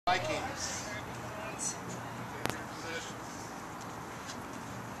Vikings.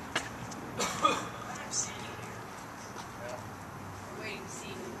 We're waiting to see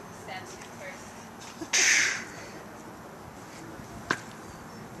who stabs him first.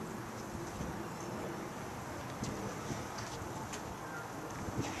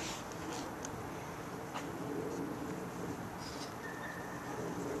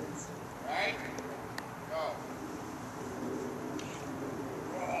 Alright? Go.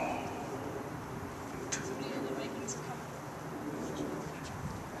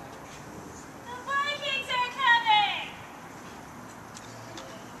 The Vikings are coming!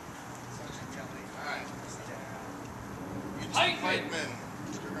 Alright. You two pikemen.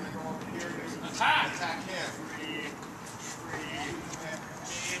 You're gonna go over here and attack him.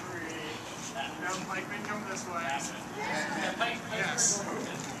 Young pikemen, come this way. Yes.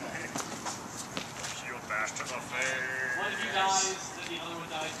 Shield bash to the face. One of you dies, then the other one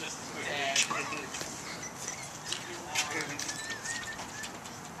dies just as quickly.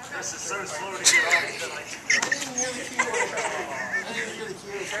 Chris is so slow to get off that I can I didn't hear the cue. I didn't hear the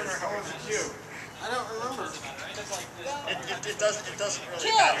cue. Trevor, how was the cue? I don't remember. It doesn't really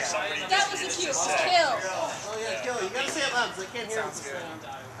Kill! matter. That was the cue. Kill! Oh yeah, kill. You gotta say it loud because I can't hear what this thing on.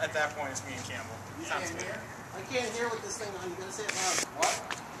 At that point, it's me and Campbell. Sounds good. I can't hear with this thing on. You gotta say it loud. What?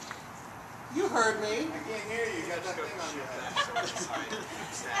 You heard me. I can't hear you. You got that thing on your head.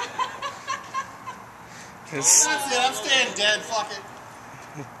 That's it. I'm staying dead. Fuck it.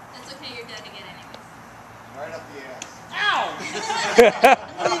 It's okay, you're dead again anyways. Right up the ass. Ow!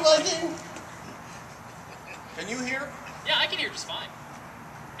 Are you liking? Can you hear? Yeah, I can hear just fine.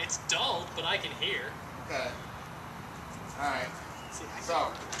 It's dull, but I can hear. Okay. Alright. So,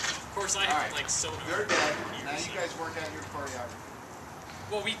 Of course, I have like so many. they're dead. Now you guys work out your choreography.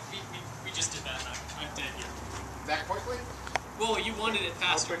 Well, we just did that. I'm dead here. That quickly? Well, you wanted it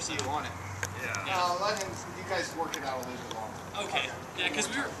How faster. quick do you want it? Yeah. Let him. You guys work it out a little bit longer. Okay. Yeah, because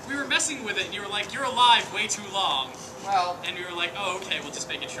we were messing with it, and you were like, "You're alive way too long," Well, and we were like, "Oh, okay, we'll just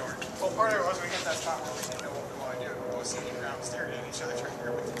make it short." Well, part of it was we hit that spot where we didn't know what we want to do. We were sitting around staring at each other trying to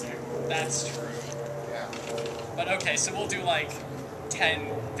figure out what to do. That's true. yeah. But okay, so we'll do like 10,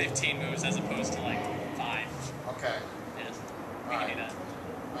 15 moves as opposed to like 5. Okay. Yeah. We can do that.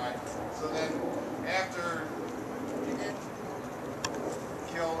 Alright. So then, after you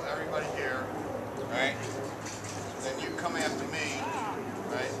kill everybody here, right? Then you come after me,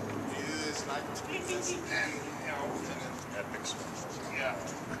 right? You do this, and I do this, and Epic. yeah.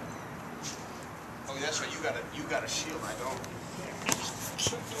 Oh, that's right. You got a shield. I don't.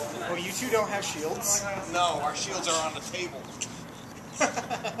 Oh, you two don't have shields? No, our shields are on the table.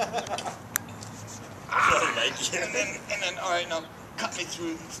 And then, all right, now cut me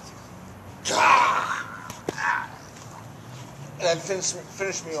through. And then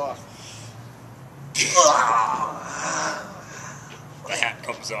finish me off. The hat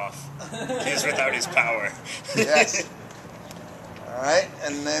comes off. He's without his power. Yes. All right,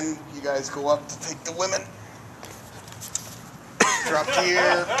 and then you guys go up to take the women. Drop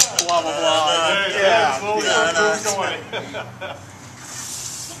here, blah blah blah. Yeah.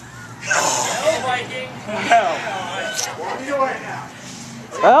 Hello, Viking! What are you doing now?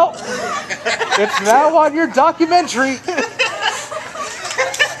 Well, it's now on your documentary.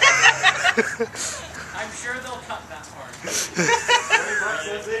 I'm sure they'll cut that part.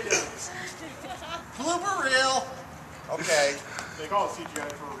 Blooper reel. Okay. They call it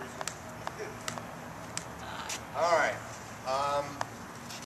CGI for a reason. All right.